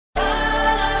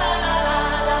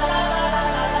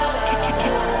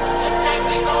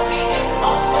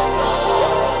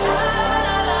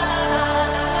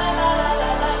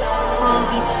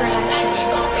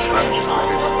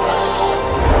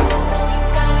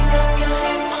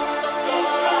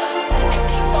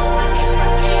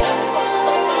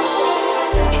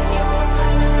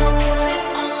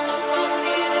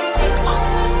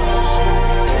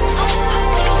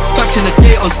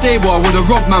unstable, I would've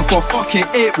robbed man for a fucking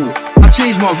 8-ball. I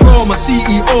changed my role, my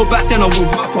CEO, back then I would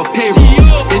work for payroll.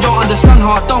 They don't understand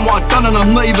how I done what I done and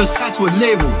I'm not even signed to a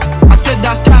label. I said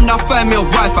that's time that I find me a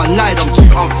wife, I lied, I'm too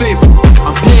unfaithful.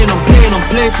 I'm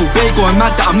playful, they going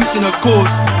mad that I'm missing a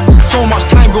cause. So much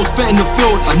time bro spent in the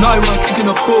field, and now I'm kicking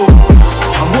a ball.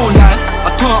 I won't lie, I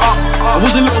turned up, I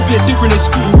was a little bit different in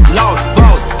school. Loud,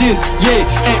 vows, this, yeah,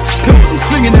 X, pills, I'm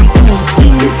slinging them all.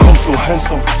 Ihr kommst so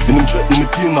handsome, in dem Jet mit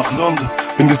dir nach Lande.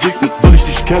 Bin gesegnet, weil ich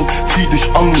dich kenn, zieh dich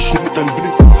an, nicht nur mit deinem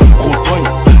Blick. Rotwein,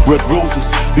 Red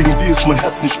Roses, wegen dir ist mein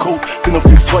Herz nicht cold. Bin auf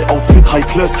 4-2 Outfit, High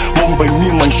Class, morgen bei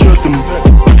mir mein Shirt im Bett.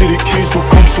 DDK, so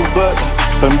kommst du back,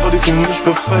 dein Body für mich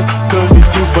perfekt. Girl, die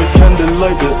Dings bei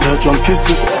Candlelight, der John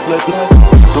Kisses at late night.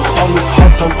 Doch alles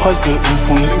hat seinen Preis, wir sind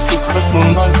von links bis rechts nur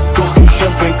nein. Doch gib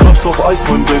Champagne Cups auf Eis,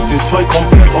 mein Babe, wir zwei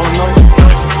komplett all night.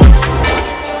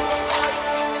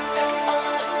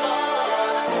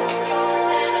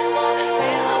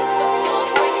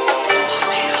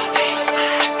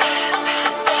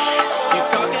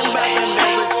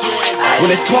 When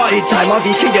it's party time,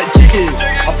 ArrDee can get jiggy.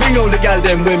 I bring all the gal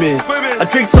them with me. I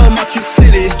drink so much it's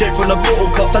silly. Straight from the bottle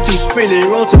cups, I too spilly.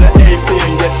 Roll to the AP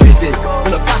and get busy.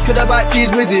 On the back of the bike, tease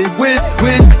whizzy. Whiz,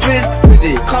 whiz, whiz,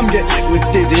 whizzy. Come get lit with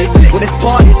dizzy. When it's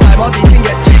party time, ArrDee can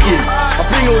get jiggy. I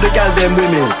bring all the gal them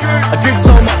with me. I drink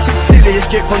so much it's silly.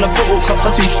 Straight from the bottle cups,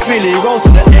 I too spilly. Roll to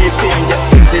the AP and get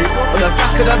busy. On the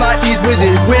back of the bike, tease whizzy.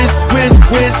 Whiz, whiz,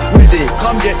 whiz, whizzy.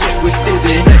 Come get lit with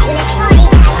dizzy. When it's party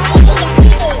time, ArrDee can get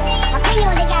jiggy. I bring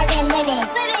all the gal them with me.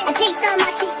 I drink so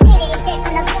much it's silly. Straight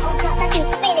from the bottle cups, I too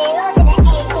spilly. Roll to